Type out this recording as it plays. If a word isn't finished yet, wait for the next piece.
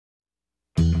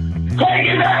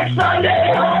Taking Back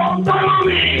Sunday home to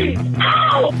me.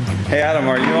 Ow! Hey Adam,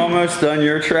 are you almost done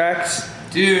your tracks?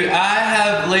 Dude, I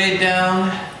have laid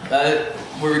down,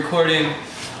 we're recording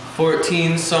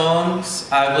 14 songs.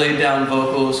 I've laid down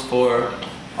vocals for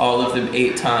all of them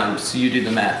 8 times, so you do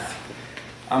the math.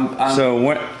 I'm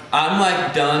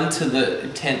like done to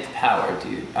the 10th power,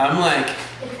 dude. I'm like,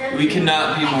 we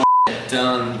cannot be more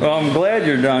done. Well, I'm glad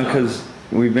you're done because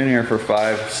we've been here for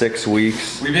 5-6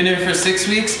 weeks. We've been here for 6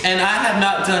 weeks and I have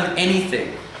not done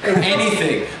anything.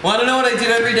 Anything. Want to know what I do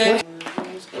every day?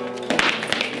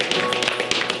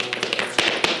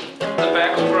 The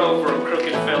back row for a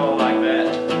crooked fellow like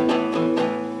that.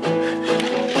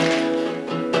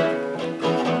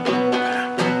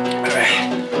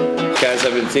 Guys,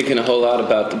 I've been thinking a whole lot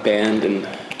about the band and,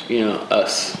 you know,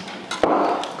 us.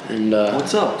 And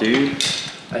What's up, dude?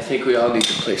 I think we all need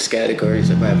to play categories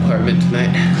at my apartment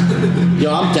tonight.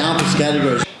 Yo, I'm down for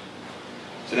categories.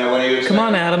 So now what are you? Come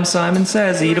on, Adam. Simon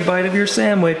Says, eat a bite of your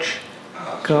sandwich.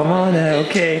 Come on now,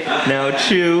 okay. Now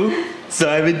chew.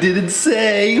 Simon didn't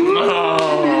say.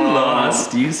 Oh, you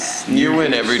lost. You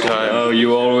win every time. Oh,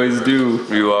 you always do.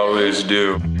 You always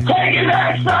do. Taking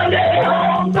Back Sunday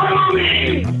home to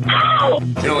me. Ow!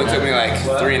 It only took me like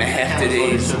 3.5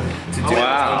 days to do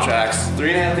those tracks.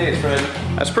 3.5 days, friend.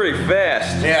 That's pretty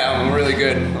fast. Yeah, I'm really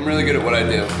good. I'm really good at what I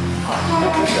do.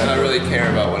 And I really care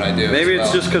about what I do. Maybe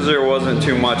it's just because there wasn't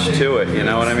too much to it, you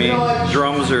know what I mean?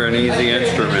 Drums are an easy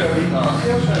instrument.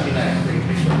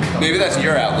 Maybe that's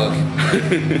your outlook.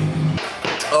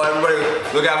 Oh, everybody,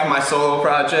 look out for my solo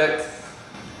project.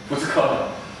 What's it called?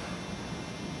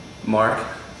 Mark.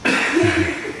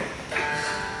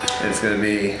 It's gonna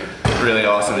be really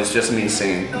awesome. It's just me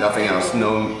singing, nothing else.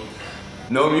 No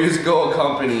musical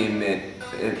accompaniment.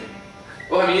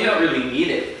 Well, I mean, you don't really need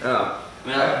it. Oh.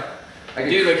 Man,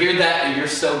 dude, like you're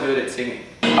so good at singing.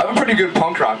 I have a pretty good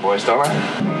punk rock voice, don't I?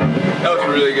 That was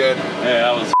really good. Yeah,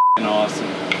 that was awesome.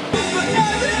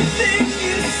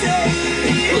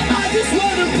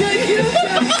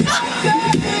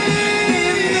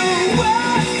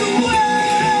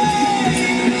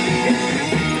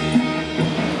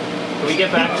 Can we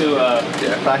get back to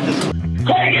practice?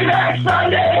 Taking Back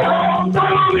Sunday home to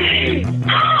me.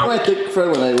 Ow! I think, Fred,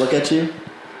 when I look at you,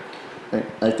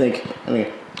 I think,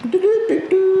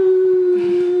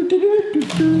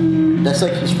 that's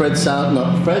like Fred's sound. No,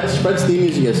 Fred's theme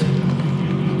music is.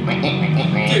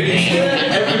 Dude, you should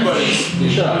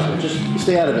everybody's. Shut up. Just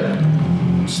stay out of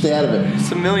it. Stay out of it.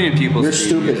 It's a million people. You're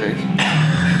stupid.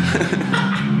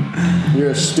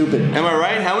 You're stupid. Am I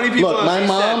right? How many people? Look, my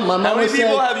mom How many would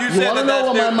people say. have you You said want to that know that's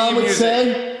what their my mom theme would music? say?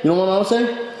 You know what my mom would say?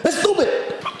 That's stupid.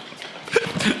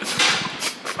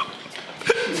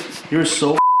 You're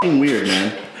so f***ing weird,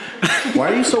 man.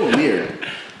 Why are you so weird?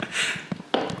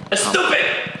 That's stupid!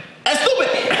 That's stupid!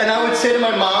 And I would say to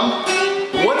my mom,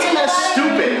 what's in that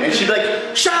stupid? And she'd be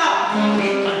like, shut up!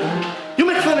 You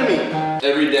make fun of me.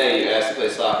 Every day you ask to play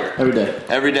soccer. Every day.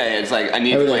 Every day it's like I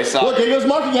need Every to play day. soccer. Look, here goes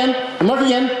Mark again. Mark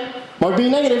again. Mark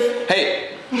being negative. Hey,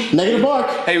 Negative Mark.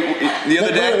 hey, the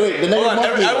other day. Wait, the Hold on,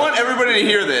 negative Mark I want everybody to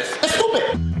hear this. That's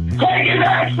stupid! Taking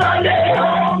Back Sunday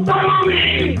home to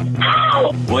me.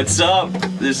 Ow! What's up?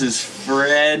 This is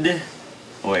Fred.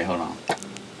 Oh, wait, hold on.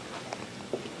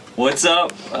 What's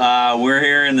up? We're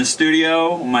here in the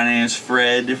studio. My name is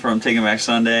Fred from Taking Back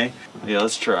Sunday. Yeah,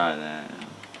 let's try that.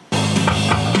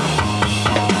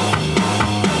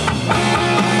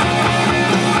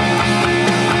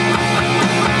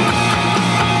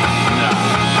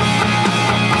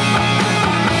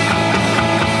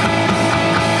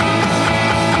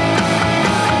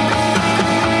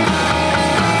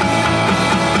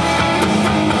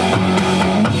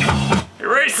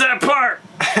 Erase that part!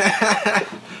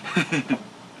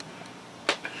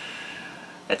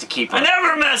 That's a keeper. I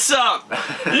never mess up!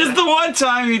 This is the one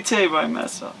time you tape I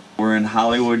mess up. We're in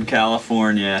Hollywood,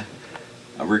 California,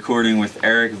 recording with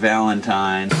Eric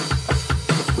Valentine.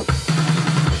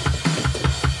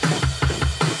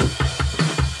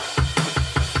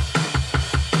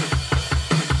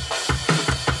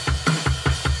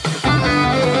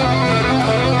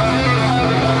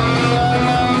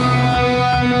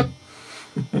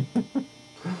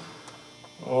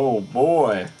 Oh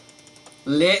boy.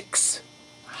 Licks.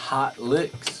 Hot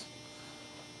licks.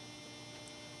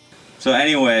 So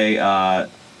anyway,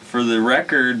 for the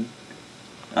record,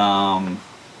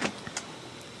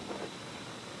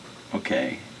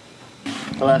 okay.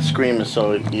 The last scream is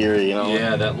so eerie, you know?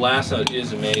 Yeah, that last note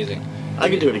is amazing. I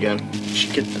could do it again.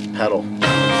 Just get the pedal.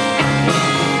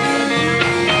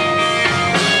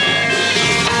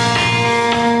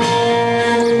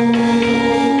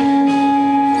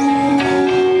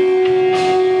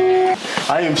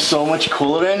 I am so much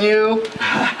cooler than you.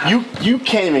 You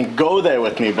can't even go there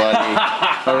with me, buddy.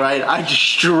 All right, I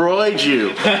destroyed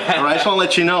you. All right, I just want to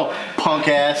let you know, punk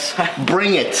ass.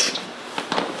 Bring it.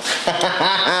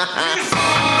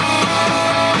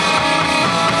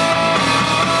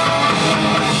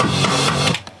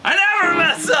 I never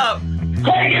mess up.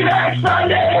 Take it back,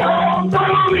 Sunday.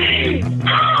 Homecoming.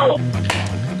 Ow!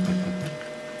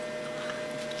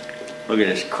 Look at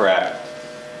this crap.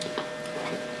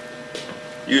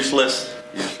 Useless.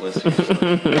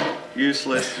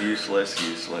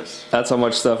 Useless. That's how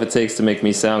much stuff it takes to make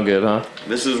me sound good, huh?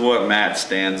 This is what Matt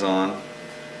stands on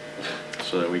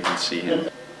so that we can see him.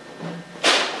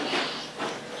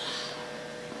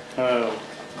 Oh.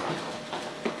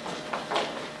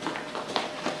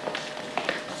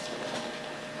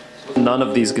 None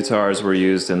of these guitars were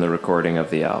used in the recording of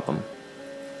the album.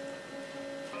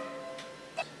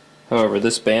 However,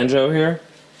 this banjo here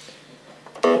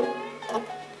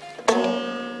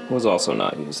was also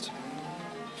not used.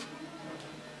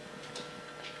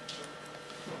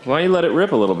 Why don't you let it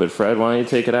rip a little bit, Fred? Why don't you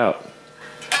take it out?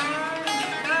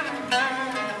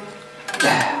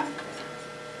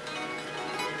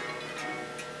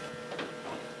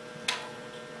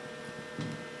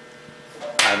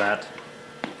 Hi, Matt.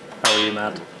 How are you,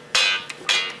 Matt?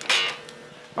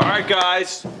 All right,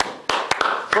 guys.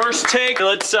 First take.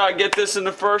 Let's get this in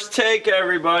the first take,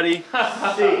 everybody.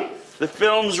 The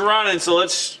film's running, so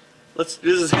let's. This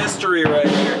is history right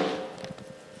here.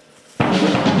 All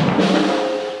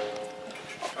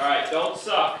right, don't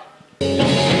suck.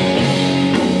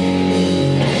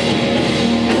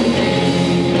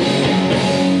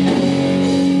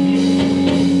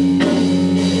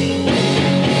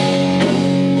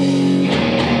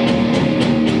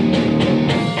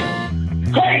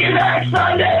 Take it back,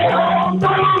 Sunday.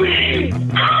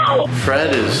 Homecoming. Ow!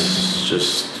 Fred is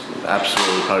just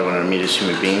absolutely probably one of the meanest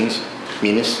human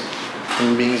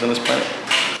beings on this planet.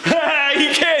 He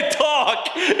can't talk.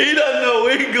 He doesn't know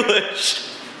English.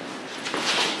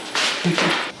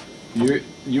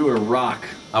 You are rock.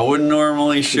 I wouldn't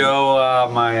normally show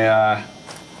my,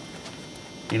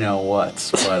 you know what's,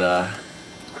 but I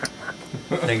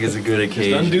think it's a good Just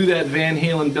occasion. undo that Van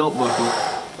Halen belt buckle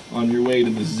on your way to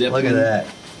the zip. Look at that.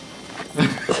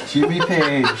 Jimmy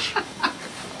Page.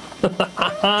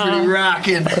 Pretty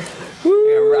rockin'.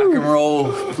 Yeah, rock and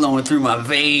roll flowing through my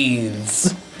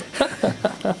veins.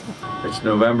 It's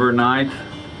November 9th.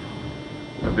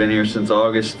 I've been here since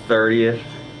August 30th.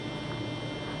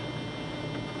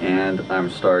 And I'm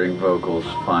starting vocals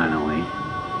finally.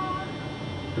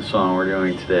 The song we're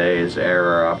doing today is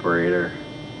Error Operator.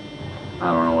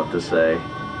 I don't know what to say.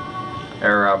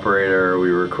 Error Operator, we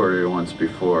recorded it once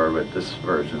before, but this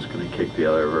version's gonna kick the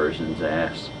other version's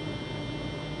ass.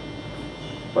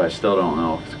 But I still don't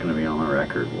know if it's gonna be on the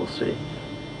record, we'll see.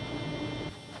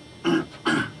 In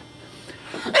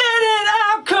and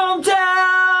out, come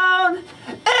down! In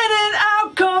and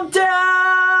out, come down!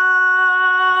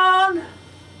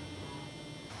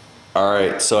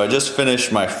 Alright, so I just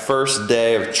finished my first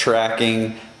day of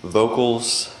tracking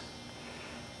vocals.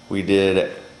 We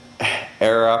did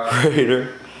Error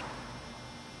Operator.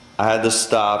 I had to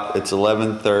stop. It's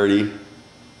 11:30.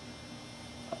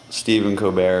 Stephen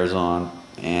Colbert is on,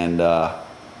 and I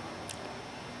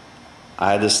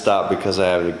had to stop because I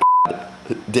have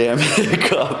the damn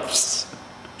hiccups.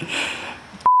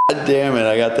 God damn it,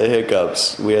 I got the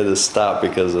hiccups. We had to stop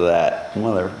because of that.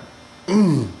 Mother.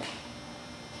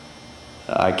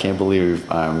 I can't believe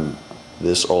I'm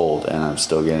this old and I'm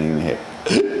still getting the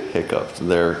hiccups.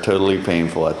 They're totally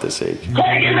painful at this age.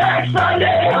 Take it back,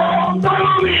 Sunday.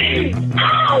 Homecoming.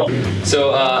 Ow!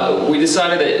 So we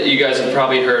decided that you guys have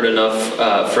probably heard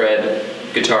enough Fred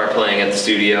guitar playing at the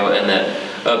studio, and that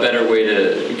a better way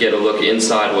to get a look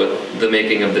inside what the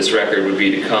making of this record would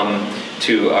be to come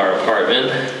to our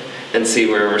apartment and see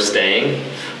where we're staying.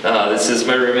 This is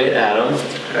my roommate, Adam.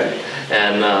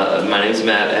 And my name's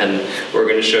Matt, and we're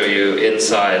going to show you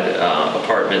inside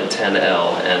apartment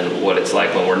 10L and what it's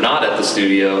like when we're not at the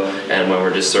studio and when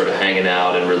we're just sort of hanging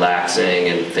out and relaxing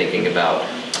and thinking about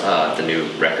the new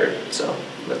record. So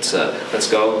let's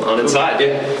go on inside.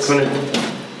 Yeah, come on in.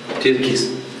 Do you have the keys?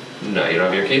 No, you don't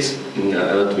have your keys? No,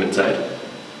 I left them inside.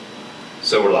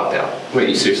 So we're locked out. Wait,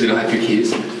 you seriously don't have your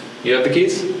keys? You have the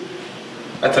keys?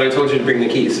 I thought I told you to bring the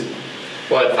keys.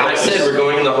 What? I said we're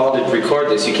going in the hall to record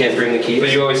this. You can't bring the keys.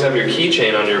 But you always have your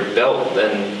keychain on your belt,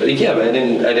 then. Yeah, but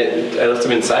I left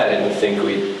them inside. I didn't think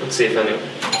we. Let's see if any.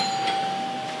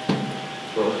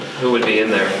 Well, who would be in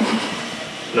there?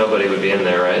 Nobody would be in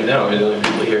there, right? No, we're the only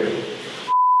people here.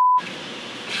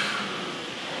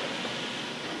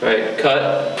 Alright,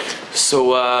 cut.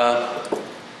 So,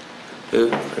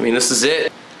 I mean, this is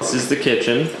it. This is the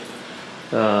kitchen.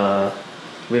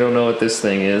 We don't know what this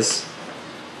thing is.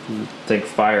 I think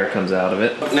fire comes out of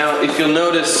it. Now, if you'll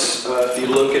notice, if you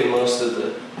look at most of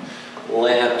the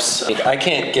lamps, I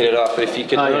can't get it off, but if you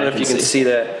can, I don't know if you can see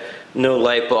that, no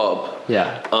light bulb.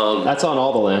 Yeah, that's on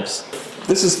all the lamps.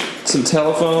 This is some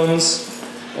telephones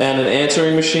and an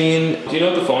answering machine. Do you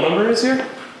know what the phone number is here?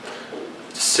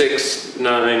 6,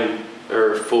 9,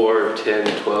 or 4,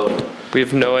 10, 12. We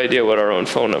have no idea what our own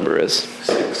phone number is.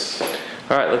 6.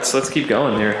 All right, let's keep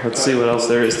going here. Let's see what else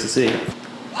there is to see.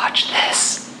 Watch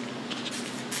this.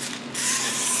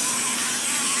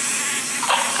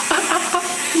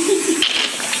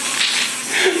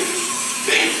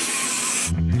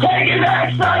 Take it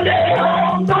back Sunday,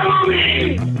 home for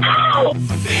me. Ow!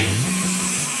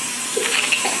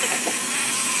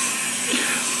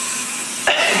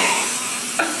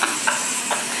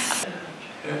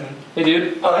 Hey,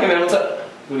 dude. Oh, hey, man, what's up?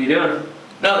 What are you doing?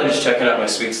 No, just checking out my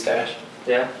sweet stash.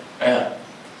 Yeah? Yeah.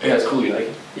 Yeah, it's cool. You like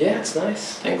it? Yeah, it's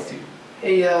nice. Thanks, dude.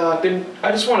 Hey,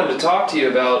 I just wanted to talk to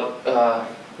you about,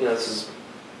 this is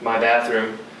my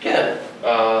bathroom. Yeah.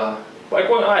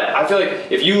 I feel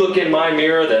like if you look in my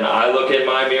mirror, then I look in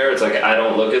my mirror. It's like I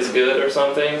don't look as good or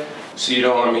something. So you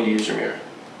don't want me to use your mirror?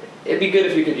 It'd be good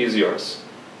if you could use yours.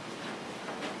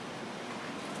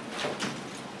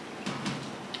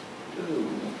 Ooh.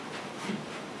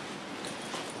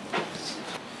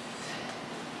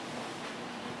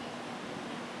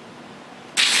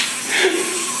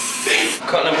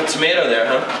 Cutting up a tomato there,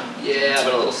 huh? Yeah,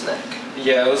 having a little snack.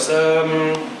 Yeah, I was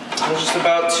just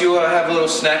about to have a little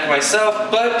snack myself,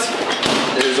 but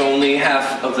there's only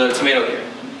half of the tomato here.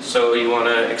 So you want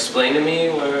to explain to me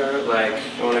where, you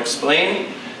want to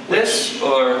explain this,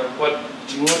 or what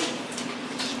do you want?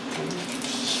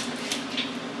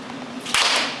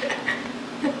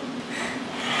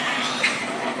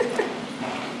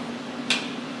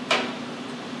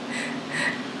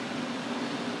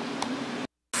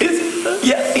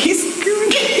 Yeah, he's...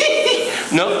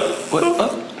 No, what?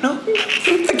 Oh, no.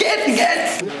 Again.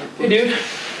 Hey, dude.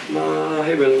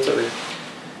 Hey, Ben, what's up, man?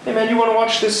 Hey, man, you want to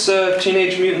watch this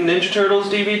Teenage Mutant Ninja Turtles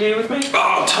DVD with me?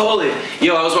 Oh, totally.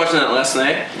 Yo, I was watching that last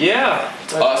night. Yeah.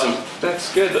 Awesome.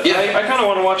 That's good. Yeah. I kind of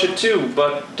want to watch it, too,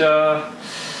 but,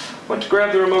 went to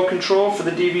grab the remote control for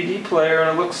the DVD player, and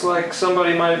it looks like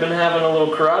somebody might have been having a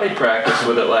little karate practice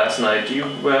with it last night. Do you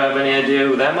have any idea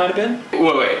who that might have been?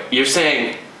 Wait, you're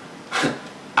saying...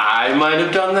 I might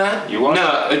have done that? You watched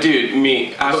it? No, dude,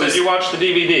 me. I said you watched the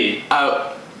DVD.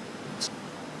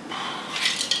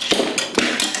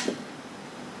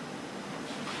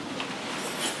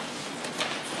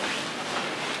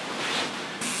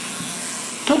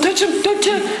 Don't touch him! Don't touch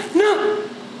him! No!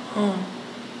 Oh.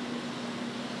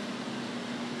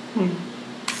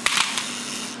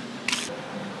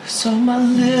 So my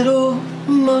little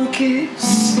monkey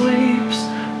sleeps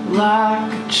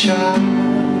like a child.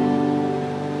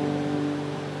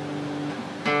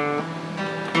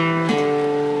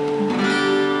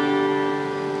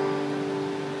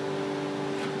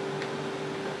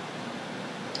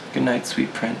 Good night,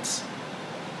 sweet prince.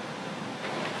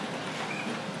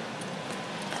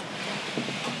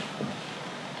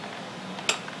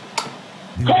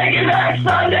 Take it back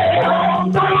Sunday,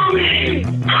 home for me.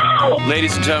 Ow!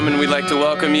 Ladies and gentlemen, we'd like to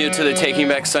welcome you to the Taking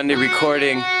Back Sunday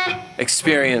recording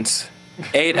experience.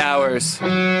 8 hours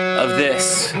of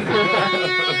this.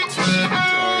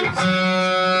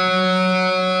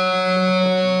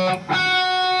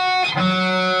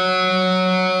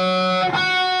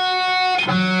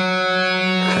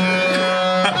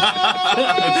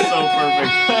 It's so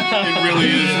perfect. It really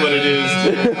is what it is.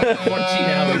 14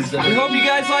 hours. We hope you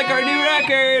guys like our new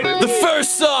record. The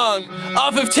first song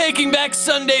off of Taking Back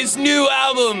Sunday's new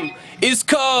album is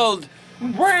called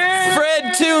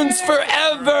Fred Tunes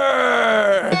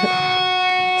Forever.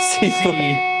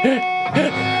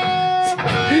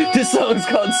 This song's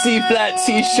called C flat,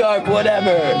 C sharp,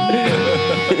 whatever.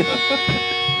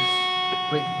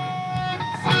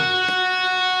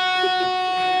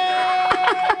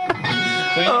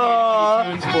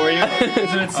 For you.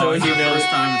 Isn't it so it's the first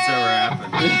time it's ever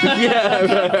happened? Yeah.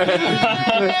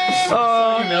 So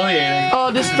humiliating.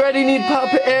 Oh, does Freddie need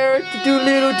Papa Eric to do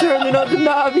little turning up the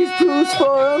knobbies poos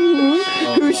for him?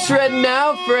 Who's shredding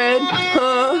now, Fred?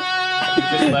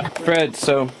 Huh? Fred,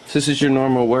 so this is your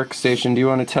normal workstation. Do you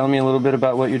want to tell me a little bit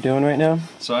about what you're doing right now?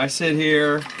 So I sit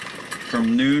here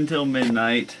from noon till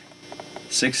midnight,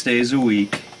 6 days a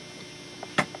week,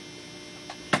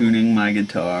 tuning my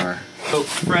guitar. So,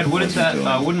 Fred,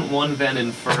 wouldn't one then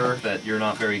infer that you're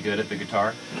not very good at the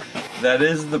guitar? That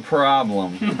is the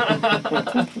problem.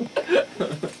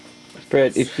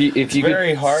 Fred, if you could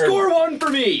very hard. Score one for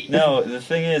me! No, the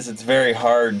thing is, it's very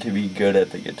hard to be good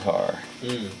at the guitar.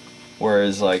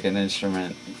 Whereas, like, an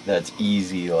instrument that's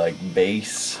easy, like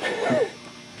bass,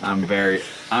 I'm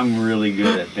really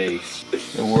good at bass.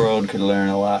 The world could learn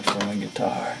a lot from a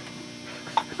guitar.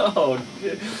 Oh,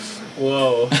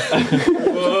 whoa.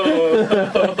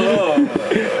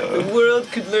 The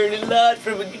world could learn a lot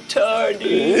from a guitar,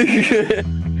 dude.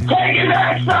 Taking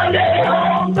back Sunday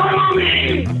home to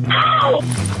me. Ow!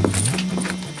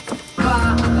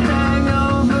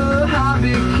 Hangover,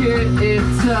 happy kid,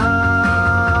 it's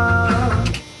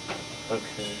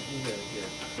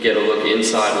Get a look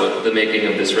inside what the making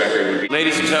of this record would be.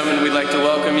 Ladies and gentlemen, we'd like to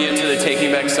welcome you to the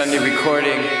Taking Back Sunday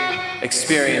recording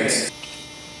experience.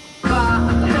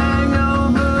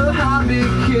 hangover, happy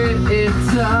kid,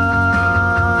 it's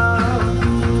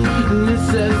and it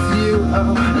says you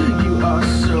are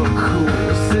so cool.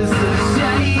 This is the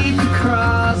shade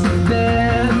across the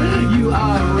bed. You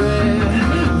are red,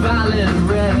 violet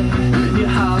red. You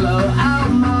hollow out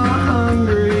my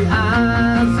hungry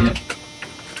eyes.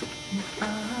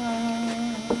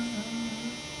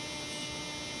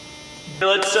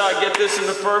 Let's get this in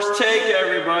the first take,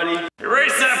 everybody.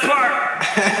 Erase that part!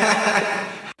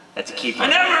 That's a keeper. I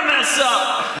never mess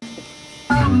up!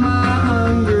 Out my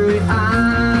hungry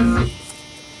eyes.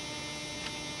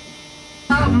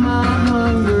 Out my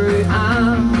hungry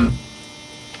eyes.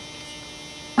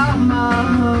 Out my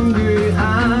hungry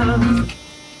eyes.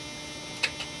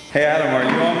 Hey Adam, are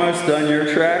you almost done your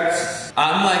tracks?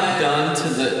 I'm like done to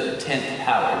the 10th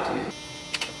power, dude.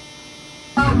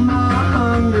 Out my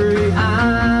hungry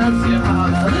eyes, you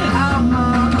holler out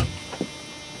my.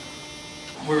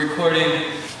 We're recording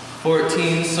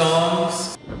 14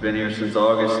 songs. I've been here since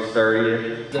August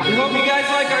 30th. We hope you guys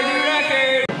like our new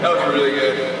record. That was really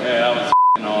good. Yeah, that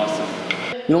was awesome.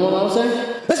 You know what I was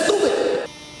saying?